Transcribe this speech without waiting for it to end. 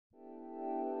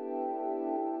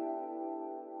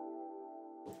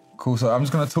Cool. So I'm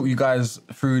just gonna talk you guys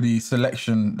through the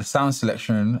selection, the sound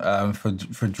selection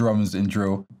for drums in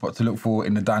drill, what to look for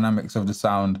in the dynamics of the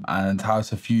sound and how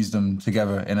to fuse them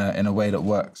together in a way that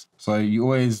works. So you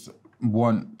always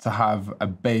want to have a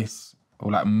bass or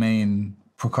like main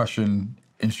percussion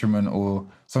instrument or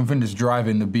something that's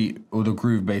driving the beat or the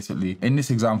groove basically. In this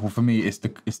example, for me, it's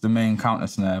the main counter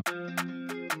snare.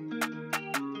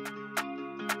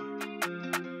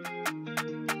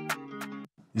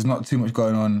 There's not too much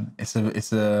going on. It's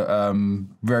a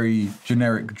very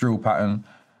generic drill pattern.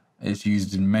 It's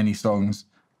used in many songs,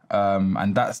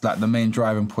 and that's like the main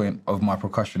driving point of my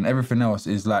percussion. Everything else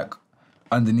is like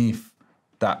underneath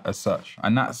that as such,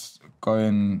 and that's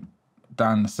going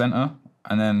down the center.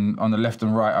 And then on the left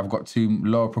and right, I've got two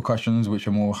lower percussions, which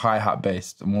are more hi-hat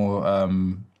based, more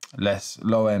less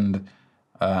low end,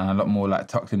 and a lot more like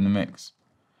tucked in the mix.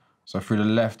 So through the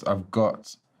left, I've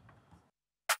got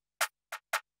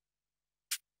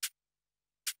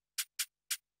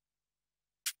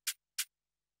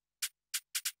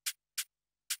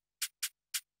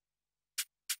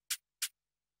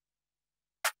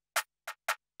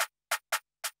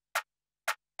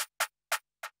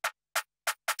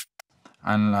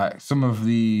and like some of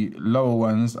the lower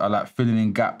ones are like filling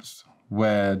in gaps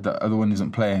where the other one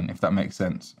isn't playing, if that makes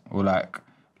sense. Or like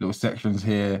little sections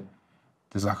here,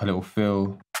 there's like a little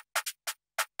fill.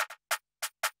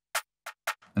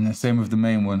 And then same with the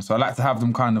main one. So I like to have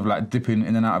them kind of like dipping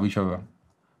in and out of each other.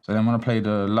 So then I'm gonna play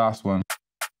the last one.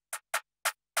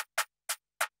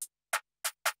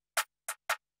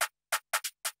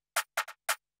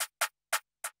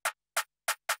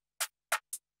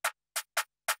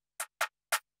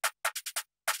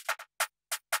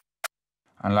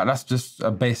 And like that's just a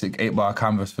basic 8-bar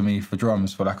canvas for me for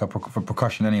drums, for like for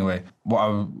percussion anyway. What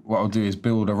I'll do is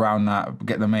build around that,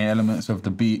 get the main elements of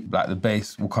the beat, like the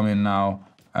bass will come in now,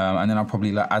 and then I'll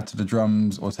probably like add to the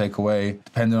drums or take away,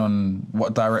 depending on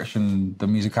what direction the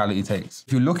musicality takes.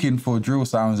 If you're looking for drill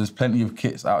sounds, there's plenty of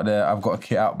kits out there. I've got a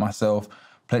kit out myself.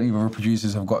 Plenty of other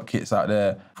producers have got kits out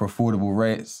there for affordable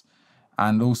rates.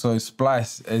 And also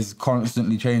Splice is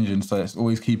constantly changing, so it's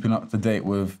always keeping up to date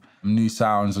with new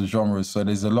sounds and genres. So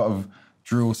there's a lot of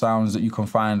drill sounds that you can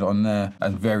find on there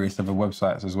and various other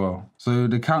websites as well. So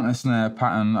the counter snare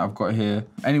pattern I've got here,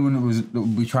 anyone that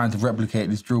would be trying to replicate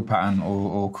this drill pattern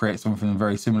or create something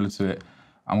very similar to it,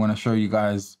 I'm gonna show you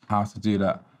guys how to do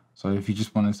that. So if you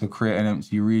just wanted to create an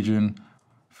empty region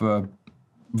for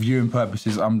viewing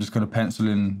purposes, I'm just gonna pencil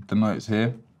in the notes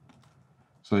here.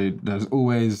 So there's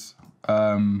always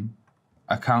a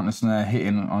counter snare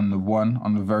hitting on the one,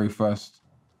 on the very first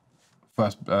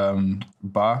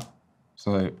bar.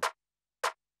 So I'm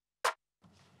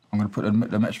gonna put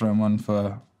the metronome on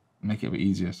for make it a bit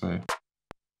easier. So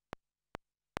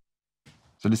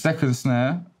the second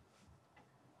snare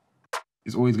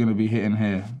is always gonna be hitting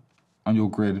here on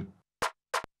your grid.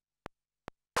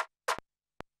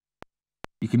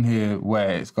 You can hear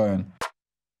where it's going.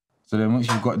 So then once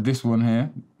you've got this one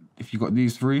here, if you've got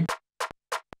these three,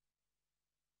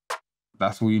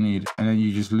 that's all you need. And then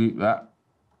you just loop that.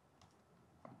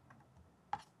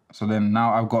 So then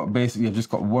now I've just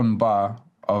got one bar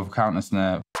of counter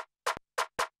snare.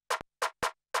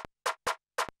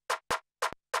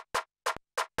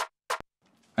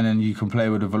 And then you can play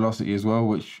with the velocity as well,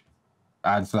 which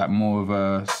adds like more of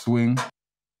a swing.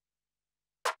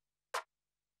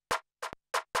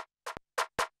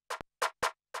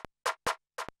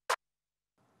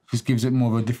 Just gives it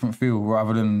more of a different feel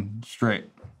rather than straight.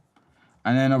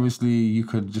 And then obviously you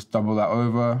could just double that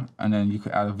over and then you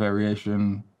could add a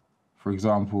variation, for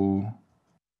example.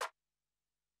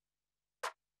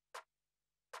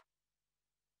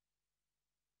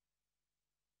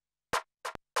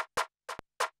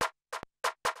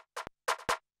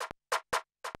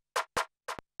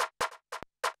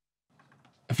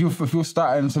 If you're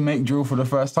starting to make drill for the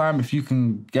first time, if you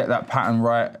can get that pattern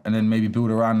right and then maybe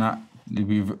build around that, it'd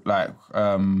be like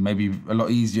maybe a lot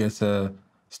easier to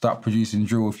start producing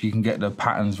drill. If you can get the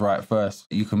patterns right first,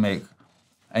 you can make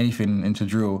anything into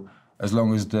drill as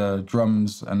long as the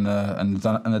drums and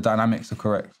the dynamics are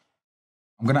correct.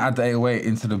 I'm gonna add the 808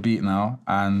 into the beat now,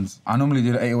 and I normally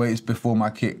do the 808s before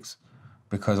my kicks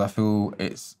because I feel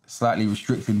it's slightly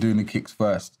restricting doing the kicks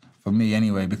first, for me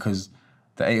anyway, because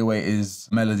the 808 is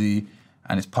melody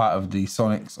and it's part of the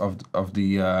sonics of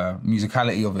the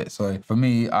musicality of it. So for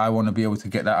me, I want to be able to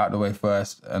get that out of the way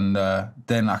first, and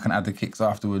then I can add the kicks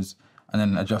afterwards and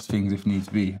then adjust things if needs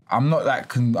be. I'm not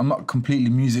completely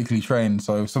musically trained,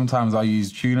 so sometimes I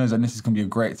use tuners, and this can be a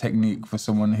great technique for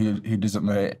someone who doesn't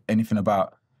know anything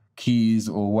about keys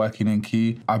or working in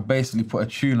key. I basically put a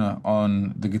tuner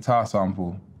on the guitar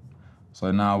sample.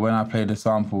 So now when I play the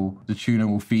sample, the tuner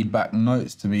will feed back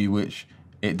notes to me which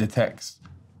it detects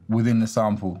within the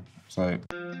sample. So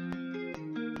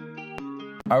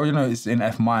I already know it's in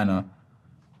F minor,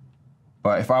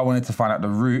 but if I wanted to find out the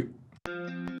root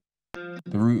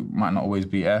might not always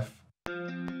be F.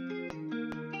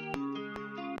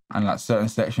 And like certain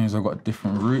sections have got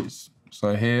different roots.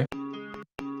 So here,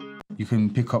 you can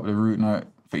pick up the root note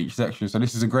for each section. So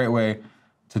this is a great way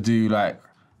to do like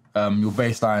your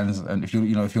bass lines, and if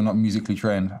you're not musically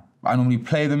trained. I normally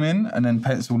play them in and then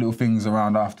pencil little things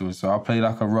around afterwards. So I'll play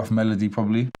like a rough melody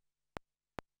probably.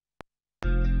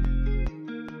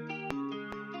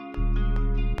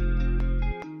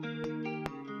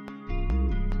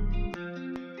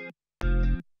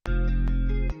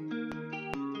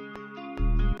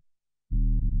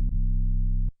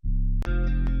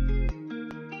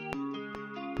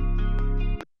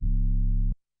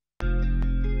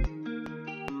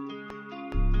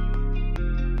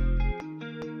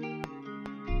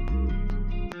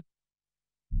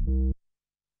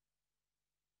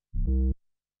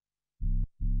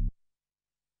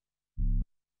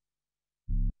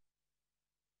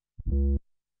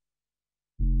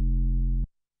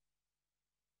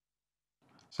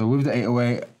 So with the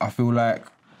 808, I feel like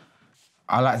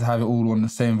I like to have it all on the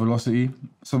same velocity.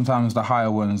 Sometimes the higher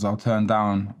ones I'll turn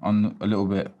down on a little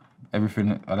bit.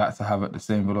 Everything I like to have at the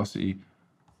same velocity.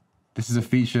 This is a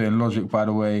feature in Logic, by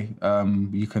the way.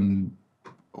 You can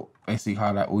basically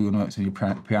highlight all your notes in your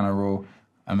piano roll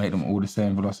and make them all the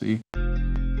same velocity.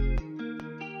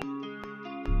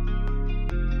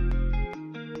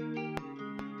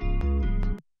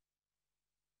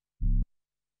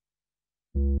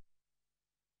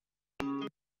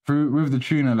 With the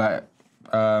tuner, like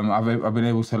I've been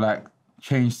able to like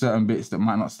change certain bits that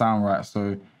might not sound right.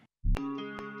 So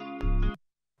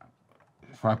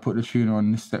if I put the tuner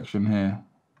on this section here,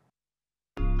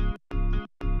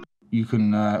 you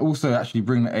can also actually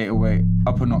bring the 808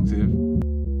 up an octave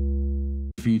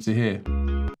for you to hear.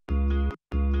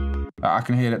 Like I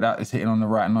can hear that is hitting on the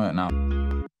right note now,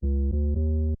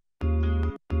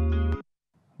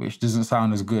 which doesn't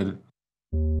sound as good.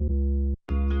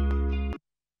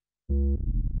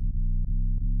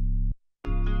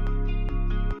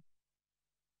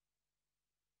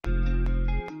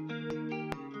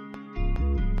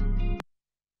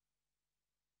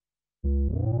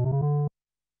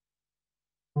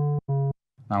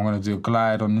 Now I'm going to do a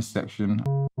glide on this section.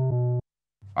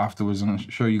 Afterwards, I'm going to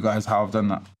show you guys how I've done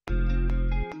that.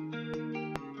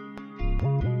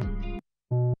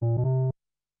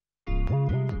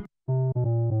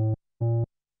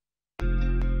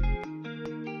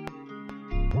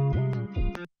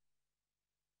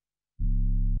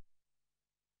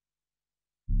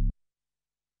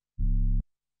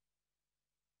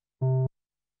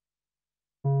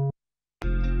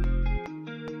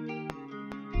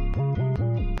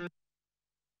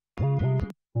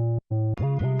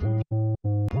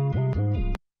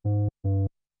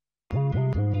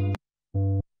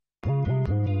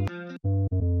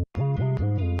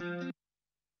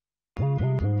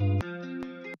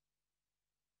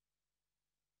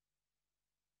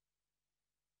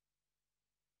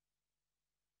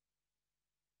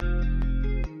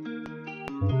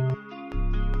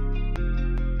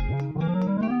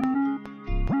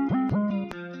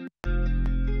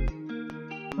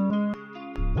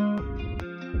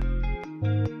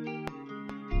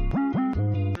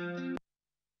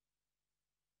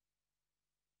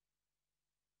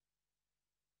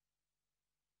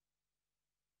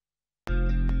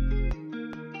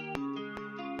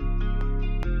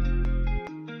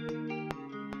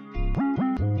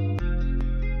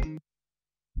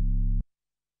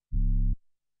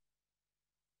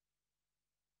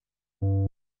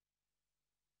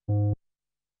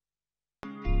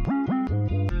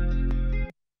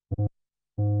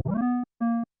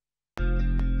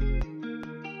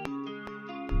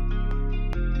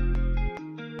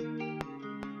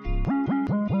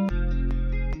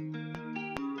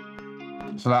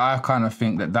 So like, I kind of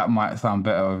think that might sound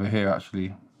better over here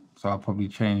actually. So I'll probably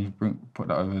put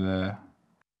that over there.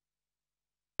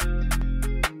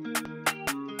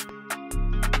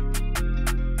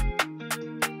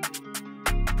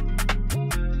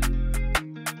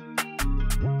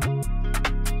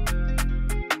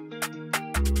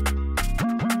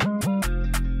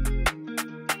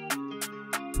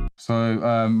 So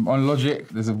on Logic,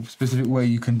 there's a specific way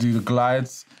you can do the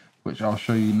glides, which I'll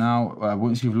show you now.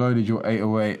 Once you've loaded your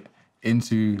 808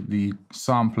 into the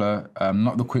sampler,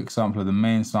 not the quick sampler, the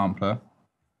main sampler,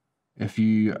 if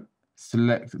you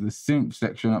select the synth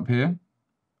section up here,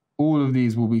 all of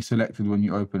these will be selected when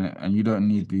you open it, and you don't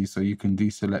need these, so you can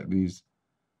deselect these.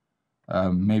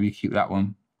 Maybe keep that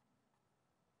one,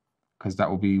 because that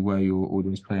will be where your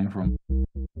audio is playing from.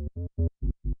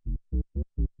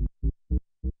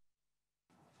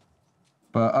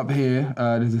 But up here,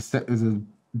 there's a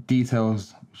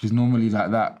details, which is normally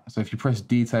like that. So if you press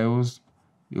details,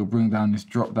 it'll bring down this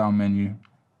drop-down menu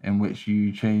in which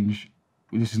you change.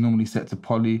 This is normally set to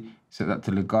poly, set that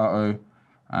to legato,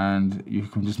 and you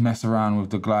can just mess around with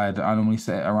the glide. I normally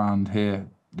set it around here.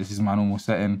 This is my normal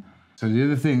setting. So the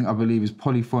other thing I believe is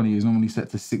polyphony is normally set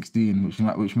to 16,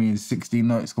 which means 16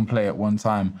 notes can play at one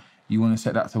time. You want to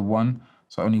set that to 1,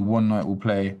 so only one note will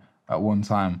play at one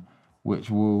time, which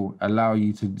will allow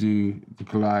you to do the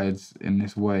glides in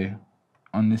this way.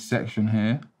 On this section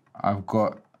here, I've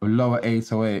got a lower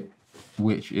 808,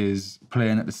 which is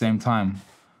playing at the same time.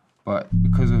 But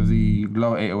because of the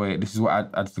lower 808, this is what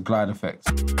adds the glide effect.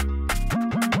 I'll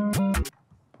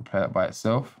play it by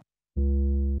itself.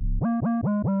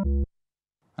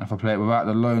 And if I play it without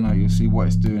the low note, you'll see what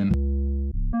it's doing.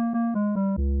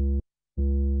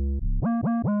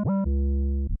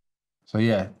 So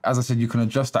yeah, as I said, you can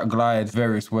adjust that glide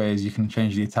various ways. You can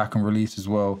change the attack and release as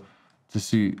well to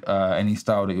suit any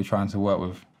style that you're trying to work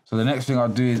with. So the next thing I'll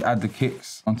do is add the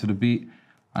kicks onto the beat.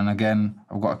 And again,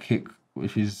 I've got a kick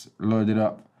which is loaded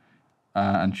up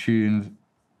and tuned.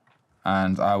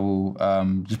 And I will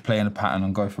just play in a pattern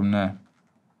and go from there.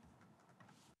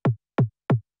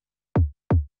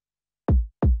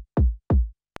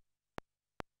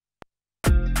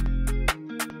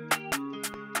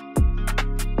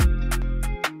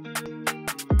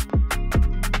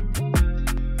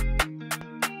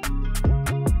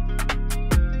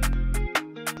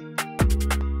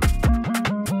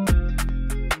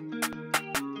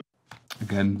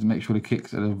 Again, to make sure the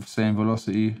kicks are the same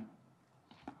velocity.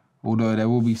 Although there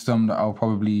will be some that I'll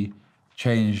probably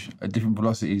change at different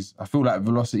velocities. I feel like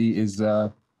velocity is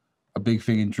a big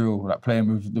thing in drill, like playing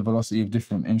with the velocity of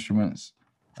different instruments,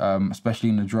 especially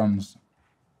in the drums.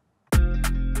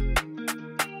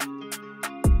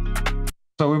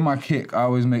 So with my kick, I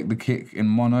always make the kick in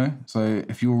mono. So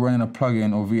if you're running a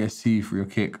plugin or VST for your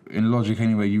kick, in Logic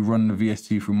anyway, you run the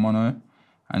VST through mono,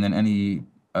 and then any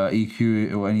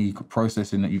EQ or any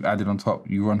processing that you've added on top,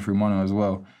 you run through mono as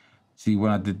well. See,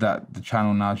 when I did that, the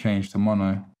channel now changed to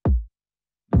mono.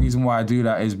 The reason why I do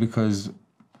that is because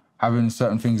having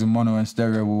certain things in mono and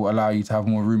stereo will allow you to have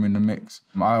more room in the mix.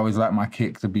 I always like my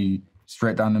kick to be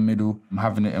straight down the middle.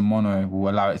 Having it in mono will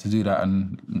allow it to do that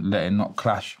and let it not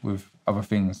clash with other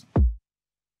things.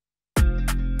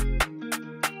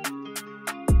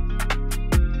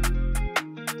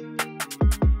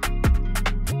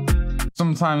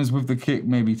 Sometimes with the kick,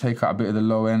 maybe take out a bit of the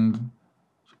low end,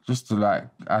 just to like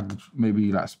add,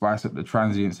 maybe like spice up the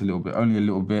transients a little bit, only a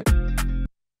little bit.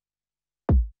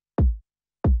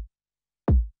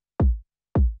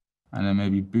 And then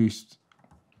maybe boost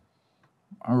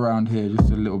around here,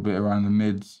 just a little bit around the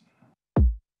mids.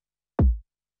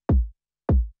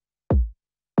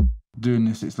 Doing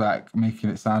this, it's like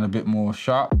making it sound a bit more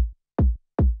sharp.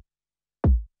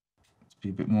 Let's be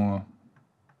a bit more.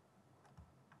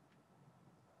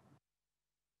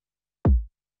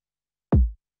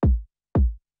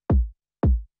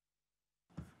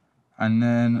 And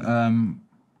then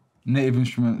Native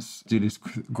Instruments do this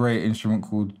great instrument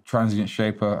called Transient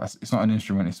Shaper. It's not an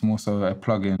instrument, it's more so a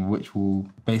plugin which will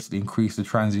basically increase the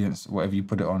transients, whatever you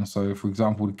put it on. So for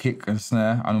example, the kick and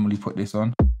snare, I normally put this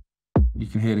on. You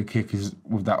can hear the kick is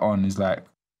with that on is like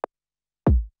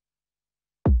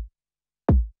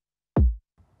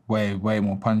way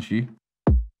more punchy.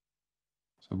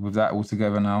 So with that all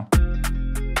together now.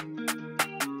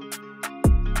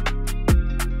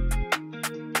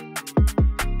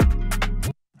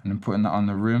 And then putting that on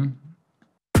the rim.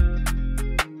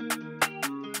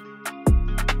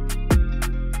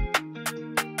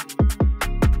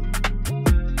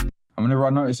 And whenever I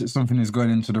notice that something is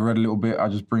going into the red a little bit, I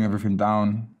just bring everything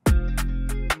down.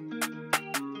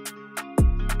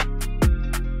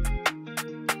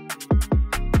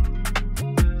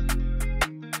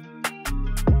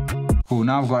 Cool,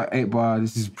 now I've got 8 bar.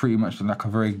 This is pretty much like a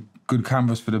very good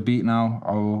canvas for the beat now.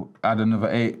 I'll add another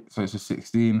 8, so it's a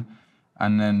 16.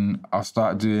 And then I'll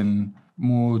start doing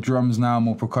more drums now,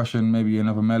 more percussion, maybe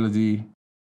another melody.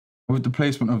 With the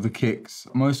placement of the kicks,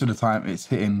 most of the time it's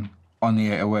hitting on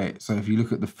the 808. So if you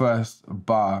look at the first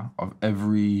bar of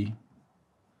every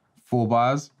 4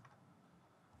 bars,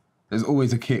 there's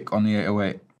always a kick on the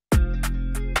 808.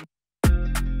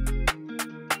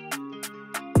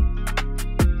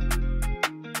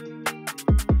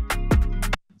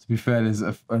 To be fair, there's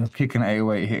a kick and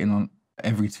 808 hitting on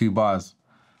every 2 bars.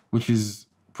 which is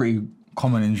pretty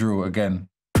common in drill again.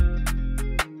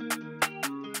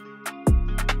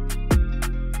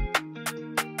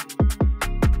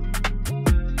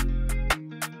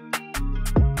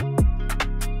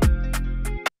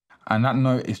 And that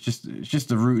note is just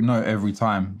the root note every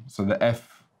time. So the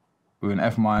F with an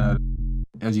F minor,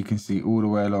 as you can see all the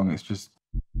way along, it's just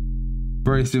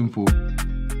very simple.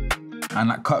 And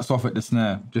that cuts off at the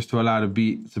snare just to allow the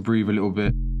beat to breathe a little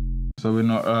bit. So we're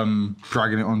not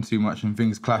dragging it on too much and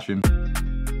things clashing.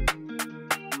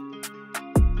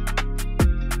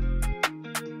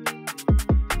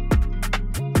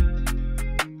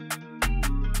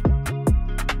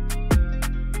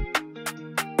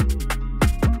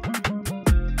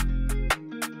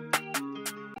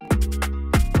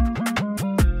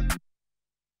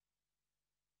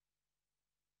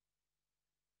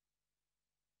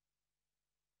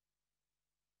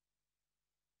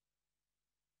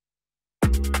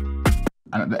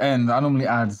 And at the end, I normally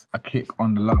add a kick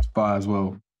on the last bar as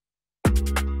well.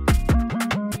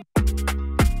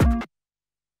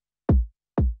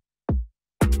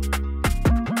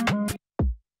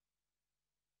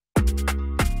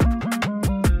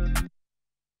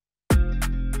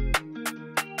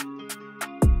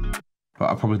 But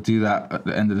I'll probably do that at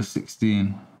the end of the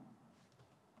 16.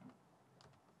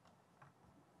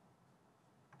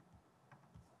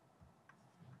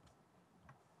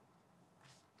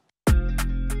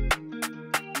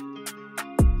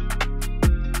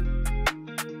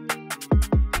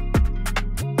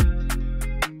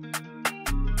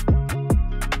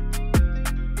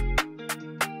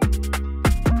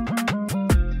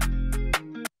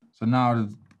 So now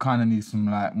kind of need some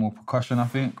like more percussion, I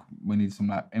think. We need some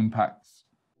like impacts.